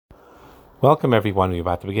Welcome everyone. We're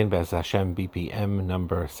about to begin Bez Hashem BPM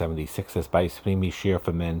number 76 as Bais Pnimi Shir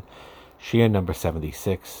for Men, Shir number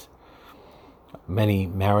 76. Many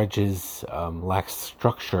marriages lack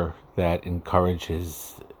structure that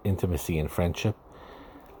encourages intimacy and friendship,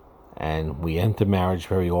 and we enter marriage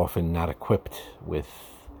very often not equipped with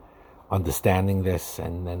understanding this,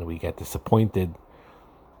 and then we get disappointed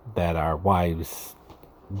that our wives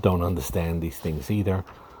don't understand these things either.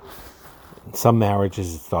 In some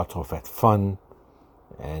marriages, it starts off at fun,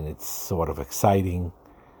 and it's sort of exciting,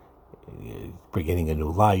 beginning a new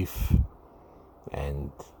life,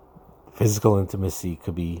 and physical intimacy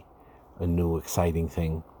could be a new, exciting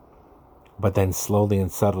thing. But then slowly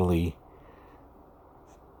and subtly,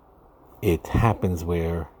 it happens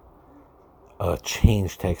where a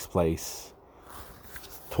change takes place,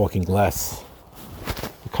 talking less,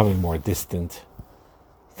 becoming more distant,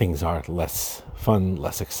 things are less fun,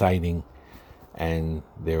 less exciting, and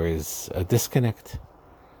there is a disconnect.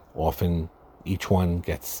 Often each one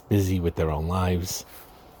gets busy with their own lives,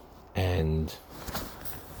 and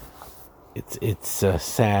it's a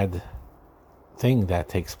sad thing that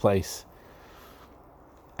takes place.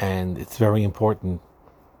 And it's very important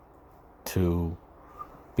to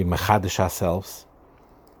be mechadish ourselves,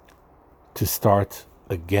 to start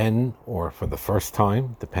again or for the first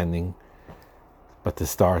time, depending, but to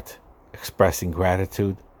start expressing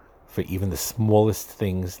gratitude for even the smallest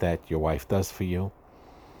things that your wife does for you.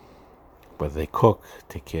 Whether they cook,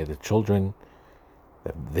 take care of the children,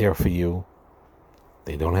 they're there for you.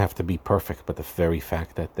 They don't have to be perfect, but the very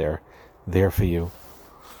fact that they're there for you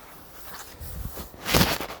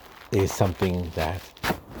is something that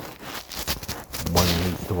one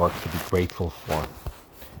needs to work to be grateful for.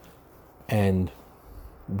 And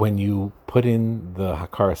when you put in the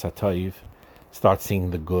Hakaras HaTov, start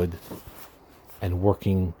seeing the good and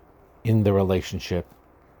working in the relationship,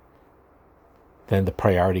 then the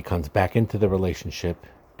priority comes back into the relationship,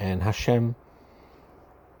 and Hashem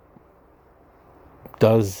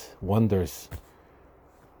does wonders,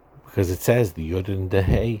 because it says the Yud and the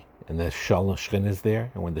Hey, and the Shchin is there,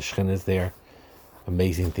 and when the Shchin is there,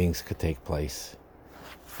 amazing things could take place.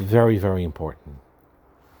 Very, very important.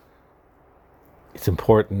 It's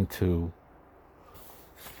important to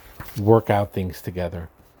work out things together,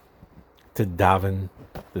 to daven.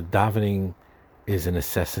 The davening is a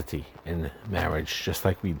necessity in marriage, just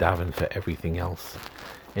like we daven for everything else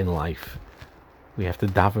in life. We have to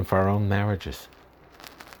daven for our own marriages.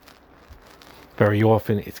 Very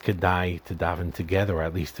often it's kedai to daven together, or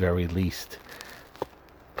at least very least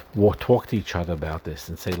talk to each other about this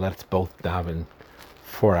and say, let's both daven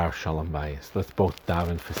for our shalom bayis. Let's both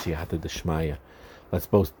daven for siyata d'shmaya. Let's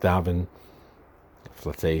both daven, if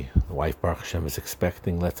let's say the wife Baruch Hashem is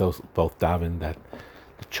expecting, let's both daven that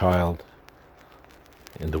the child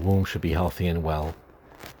in the womb should be healthy and well,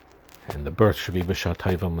 and the birth should be b'shah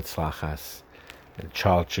tova mitzlachas, and the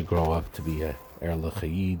child should grow up to be a er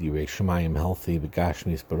l'chayid, yirei shemayim, healthy,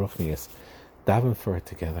 b'gashmis, baruchnias. Daven for it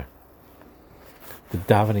together. The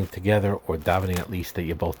davening together, or davening at least that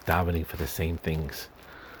you're both davening for the same things.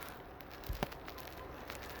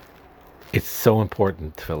 It's so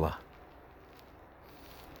important, tefillah.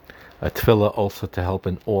 A tefillah also to help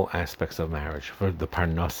in all aspects of marriage. For the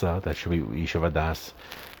parnasa, that should be yishuv hadas.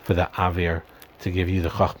 For the avir, to give you the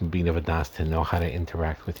chachma bina vadas, to know how to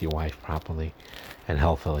interact with your wife properly and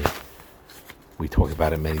healthily. We talk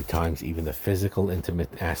about it many times, even the physical,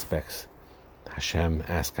 intimate aspects.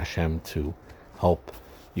 Ask Hashem to help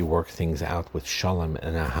you work things out with shalom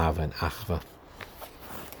and ahava and achva.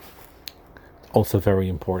 Also very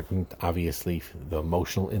important, obviously, the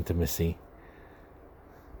emotional intimacy.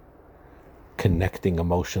 Connecting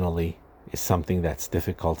emotionally is something that's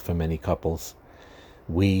difficult for many couples.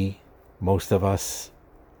 Most of us,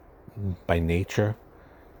 by nature,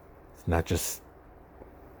 it's not just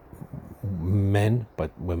men,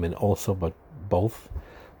 but women also, but both,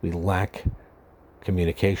 we lack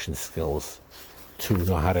communication skills to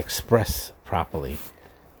know how to express properly,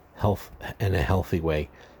 health in a healthy way,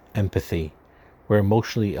 empathy. We're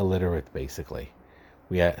emotionally illiterate, basically.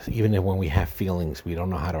 Even when we have feelings, we don't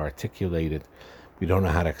know how to articulate it. We don't know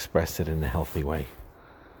how to express it in a healthy way.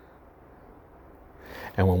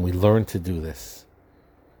 And when we learn to do this,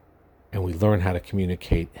 and we learn how to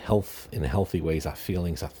communicate health in healthy ways, our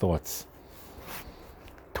feelings, our thoughts,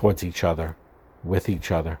 towards each other, with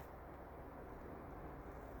each other,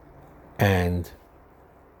 and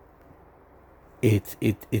it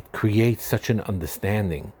creates such an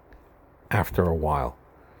understanding after a while,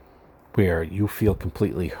 where you feel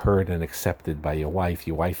completely heard and accepted by your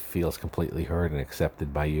wife feels completely heard and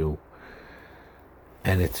accepted by you.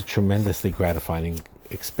 And it's a tremendously gratifying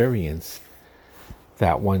experience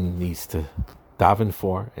that one needs to daven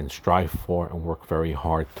for and strive for and work very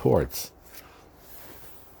hard towards.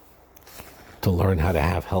 To learn how to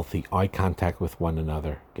have healthy eye contact with one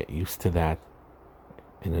another, get used to that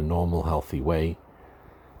in a normal, healthy way,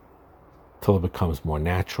 till it becomes more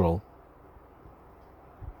natural,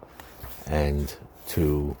 and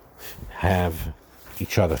to have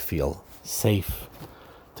each other feel safe,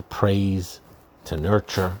 to praise, to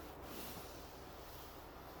nurture,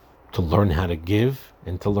 to learn how to give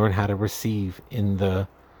and to learn how to receive in the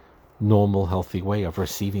normal, healthy way of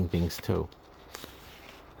receiving things too.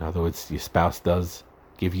 In other words, your spouse does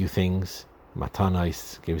give you things,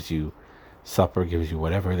 matanais, gives you supper, gives you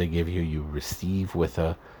whatever they give you, you receive with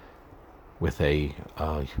a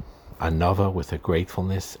anava, with a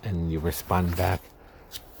gratefulness, and you respond back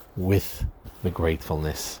with the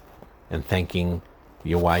gratefulness and thanking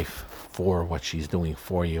your wife for what she's doing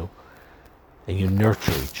for you. And you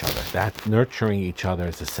nurture each other. That nurturing each other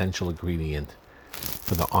is an essential ingredient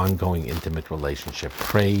for the ongoing intimate relationship.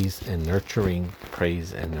 Praise and nurturing,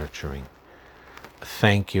 praise and nurturing.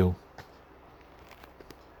 Thank you.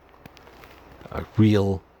 A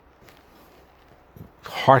real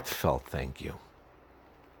heartfelt thank you.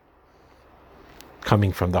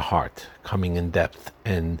 Coming from the heart, coming in depth,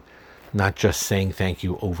 and not just saying thank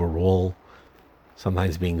you overall,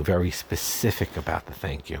 sometimes being very specific about the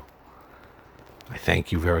thank you. I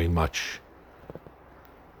thank you very much.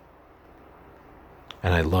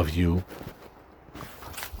 And I love you.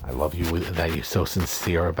 I love you that you're so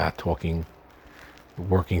sincere about talking,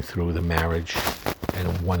 working through the marriage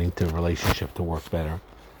and wanting the relationship to work better.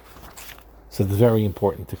 So it's very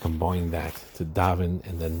important to combine that, to daven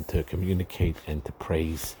and then to communicate and to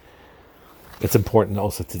praise. It's important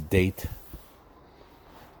also to date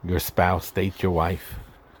your spouse, date your wife.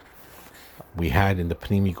 We had in the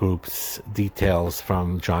Pnimi groups details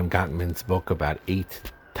from John Gottman's book about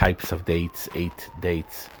 8 types of dates, 8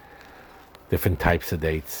 dates, different types of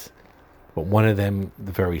dates. But one of them,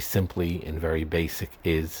 very simply and very basic,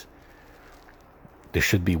 is there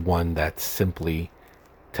should be one that's simply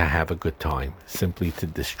to have a good time, simply to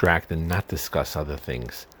distract and not discuss other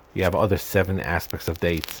things. You have other 7 aspects of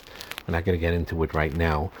dates. We're not going to get into it right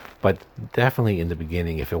now, but definitely in the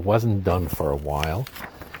beginning, if it wasn't done for a while,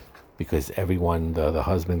 because everyone, the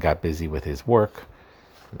husband got busy with his work,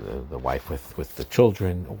 the wife with the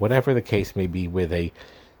children, whatever the case may be, where they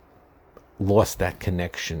lost that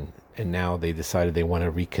connection and now they decided they want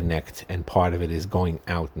to reconnect, and part of it is going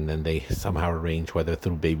out, and then they somehow arrange, whether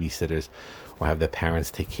through babysitters or have their parents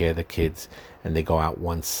take care of the kids, and they go out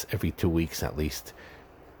once every 2 weeks at least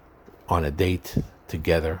on a date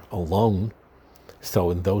together alone. So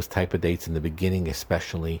in those type of dates in the beginning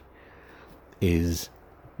especially, is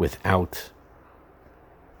without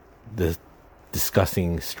the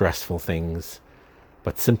discussing stressful things,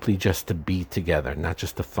 but simply just to be together, not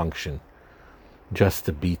just to function, just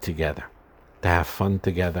to be together, to have fun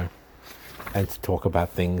together, and to talk about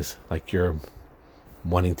things like you're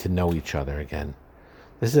wanting to know each other again.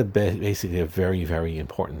 This is basically a very, very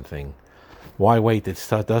important thing. Why wait? It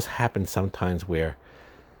does happen sometimes where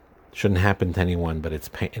it shouldn't happen to anyone, but it's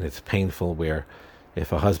painful, where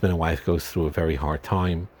if a husband and wife goes through a very hard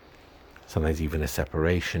time, sometimes even a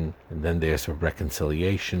separation, and then there's a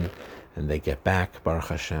reconciliation, and they get back, Baruch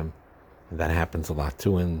Hashem. And that happens a lot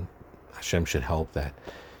too, and Hashem should help that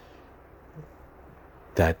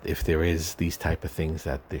if there is these type of things,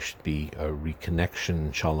 that there should be a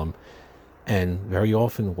reconnection, shalom. And very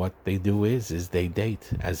often what they do is they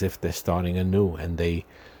date as if they're starting anew, and they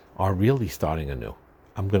are really starting anew.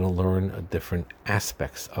 I'm going to learn different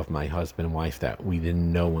aspects of my husband and wife that we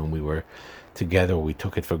didn't know when we were together, or we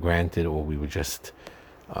took it for granted, or we were just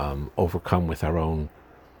overcome with our own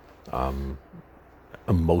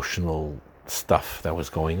emotional stuff that was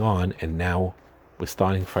going on, and now we're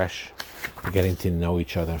starting fresh. We're getting to know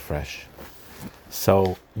each other fresh.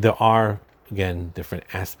 So there are, again, different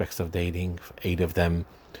aspects of dating, 8 of them,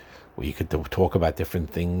 where you could talk about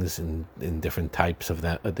different things in different types of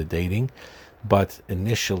the dating. But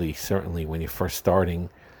initially, certainly when you're first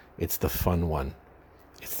starting, it's the fun one.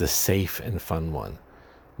 It's the safe and fun one.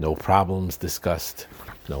 No problems discussed,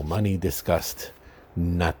 no money discussed,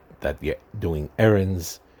 not that you're doing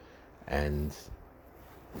errands, and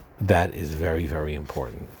that is very, very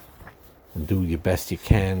important. And do your best you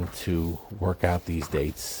can to work out these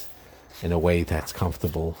dates in a way that's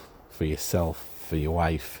comfortable for yourself, for your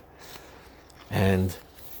wife, and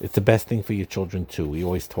it's the best thing for your children too. We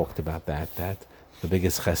always talked about that the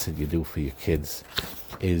biggest chesed you do for your kids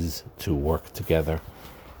is to work together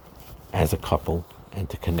as a couple and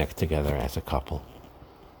to connect together as a couple.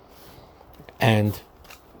 And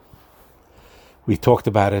We talked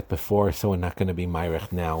about it before, so we're not going to be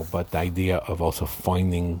myrich now, but the idea of also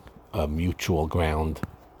finding a mutual ground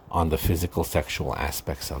on the physical sexual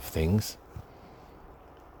aspects of things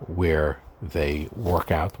where they work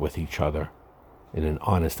out with each other in an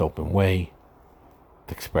honest, open way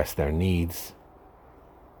to express their needs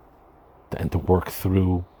and to work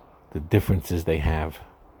through the differences they have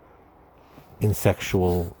in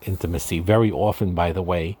sexual intimacy. Very often, by the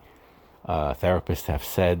way, therapists have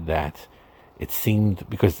said that it seemed,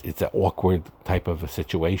 because it's an awkward type of a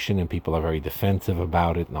situation and people are very defensive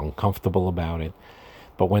about it and uncomfortable about it,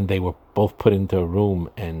 but when they were both put into a room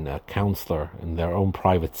and a counselor in their own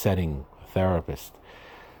private setting, a therapist,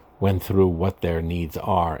 went through what their needs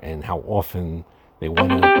are and how often they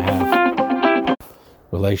want to have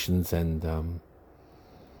relations, and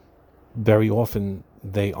very often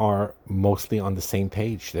they are mostly on the same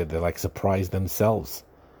page. They're like surprised themselves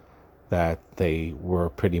that they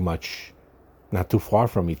were pretty much not too far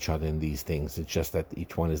from each other in these things. It's just that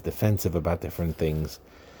each one is defensive about different things.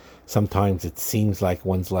 Sometimes it seems like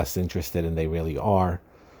one's less interested and they really are.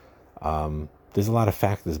 There's a lot of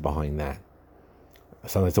factors behind that.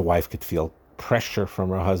 Sometimes a wife could feel pressure from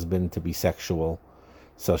her husband to be sexual,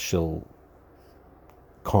 so she'll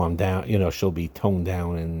calm down, she'll be toned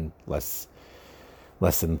down and less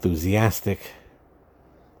enthusiastic.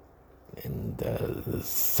 And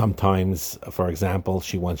sometimes, for example,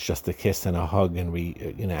 she wants just a kiss and a hug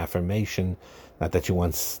and affirmation, not that she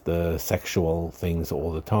wants the sexual things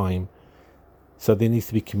all the time. So there needs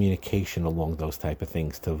to be communication along those type of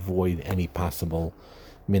things to avoid any possible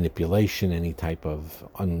manipulation, any type of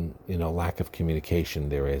lack of communication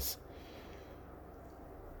there is.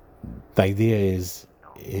 The idea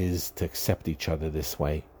is to accept each other this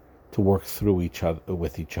way, to work through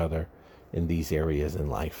with each other in these areas in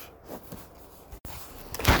life.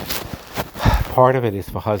 Part of it is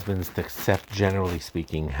for husbands to accept, generally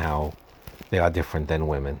speaking, how they are different than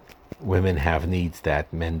women. Women have needs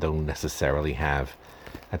that men don't necessarily have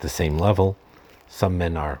at the same level. Some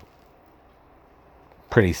men are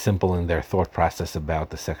pretty simple in their thought process about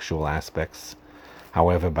the sexual aspects.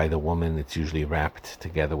 However, by the woman, it's usually wrapped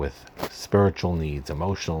together with spiritual needs,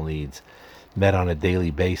 emotional needs, met on a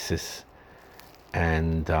daily basis.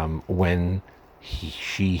 And when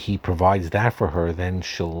he provides that for her, then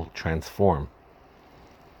she'll transform.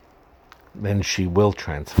 Then she will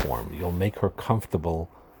transform. You'll make her comfortable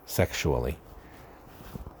sexually.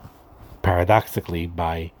 Paradoxically,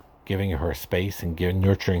 by giving her space and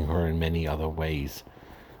nurturing her in many other ways.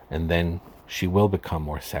 And then she will become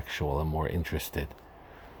more sexual and more interested.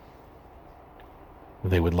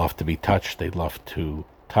 They would love to be touched. They'd love to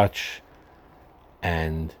touch.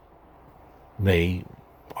 And they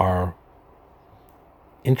are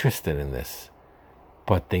interested in this.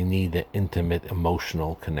 But they need an intimate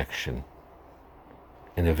emotional connection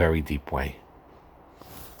in a very deep way.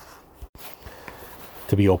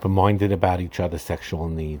 To be open-minded about each other's sexual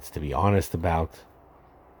needs. To be honest about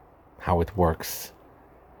how it works.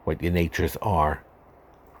 What your natures are.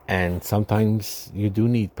 And sometimes you do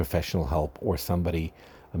need professional help or somebody,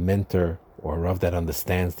 a mentor or a Rav that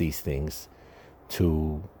understands these things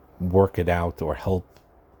to work it out or help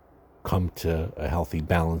come to a healthy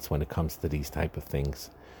balance when it comes to these type of things.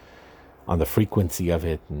 On the frequency of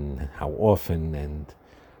it and how often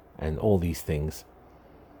and all these things.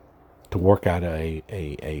 To work out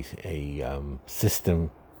a system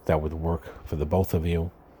that would work for the both of you.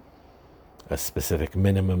 A specific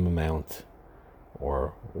minimum amount or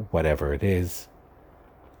whatever it is,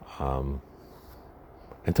 and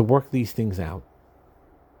to work these things out.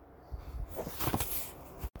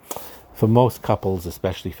 For most couples,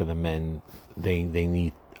 especially for the men, they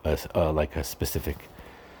need a specific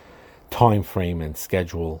time frame and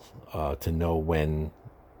schedule to know when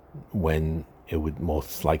it would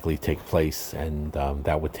most likely take place, and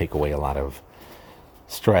that would take away a lot of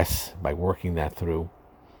stress by working that through.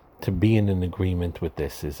 To be in an agreement with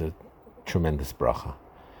this is a tremendous bracha.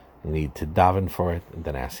 You need to daven for it, and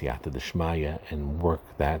then asiyata d'shmaya, and work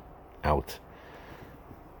that out.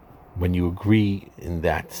 When you agree in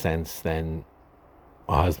that sense, then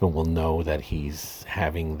a husband will know that he's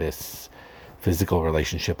having this physical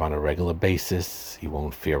relationship on a regular basis. He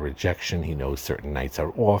won't fear rejection. He knows certain nights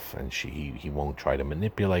are off, and he won't try to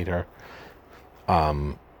manipulate her.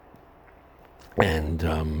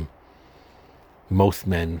 Most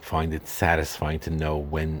men find it satisfying to know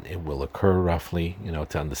when it will occur roughly,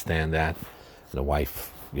 to understand that. And a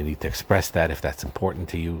wife, you need to express that if that's important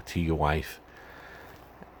to you, to your wife.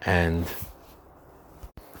 And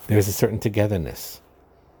there's a certain togetherness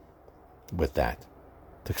with that,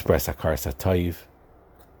 to express Hakaras HaTov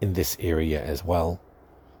in this area as well,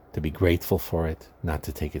 to be grateful for it, not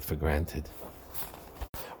to take it for granted.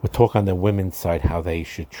 We'll talk on the women's side how they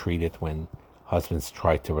should treat it when husbands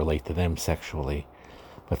try to relate to them sexually,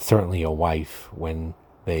 but certainly a wife when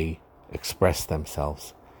they express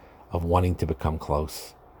themselves of wanting to become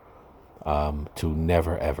close, to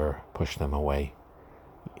never ever push them away,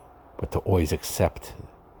 but to always accept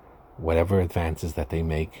whatever advances that they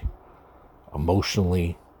make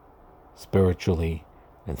emotionally, spiritually,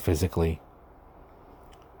 and physically.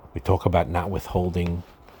 We talk about not withholding,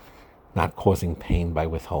 not causing pain by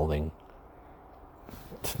withholding,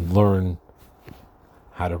 to learn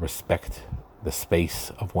how to respect the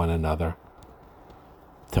space of one another,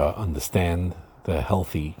 to understand the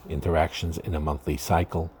healthy interactions in a monthly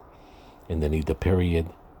cycle, in the Nida period,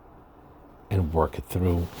 and work it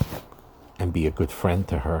through and be a good friend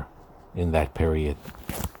to her in that period,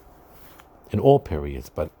 in all periods,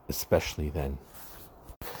 but especially then.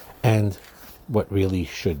 And what really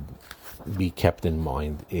should be kept in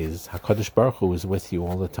mind is HaKadosh Baruch Hu is with you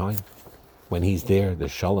all the time. When he's there,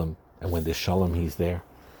 there's shalom, and when there's shalom, he's there.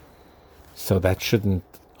 So that shouldn't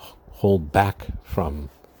hold back from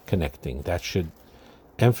connecting. That should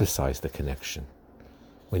emphasize the connection.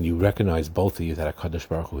 When you recognize both of you that HaKadosh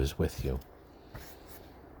Baruch Hu is with you.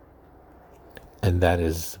 And that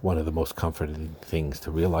is one of the most comforting things,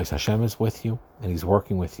 to realize Hashem is with you, and he's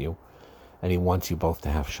working with you, and he wants you both to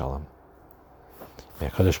have shalom. May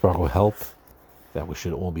HaKadosh Baruch Hu help that we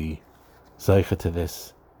should all be zeicha to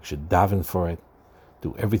this. We should daven for it,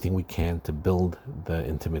 do everything we can to build the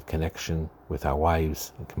intimate connection with our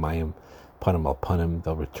wives. K'mayim, panim al panim,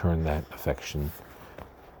 they'll return that affection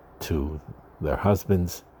to their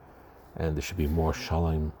husbands, and there should be more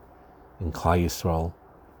shalom in Klal Yisrael,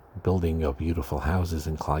 building of beautiful houses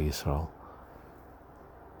in Klal Yisrael.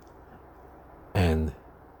 And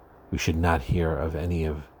we should not hear of any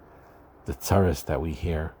of the tzaras that we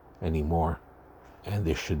hear anymore, and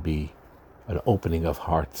there should be an opening of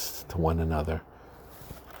hearts to one another,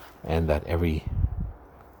 and that every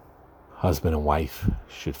husband and wife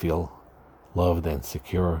should feel loved and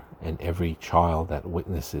secure, and every child that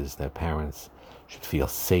witnesses their parents should feel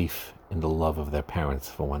safe in the love of their parents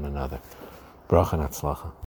for one another. Bracha and Hatzlacha.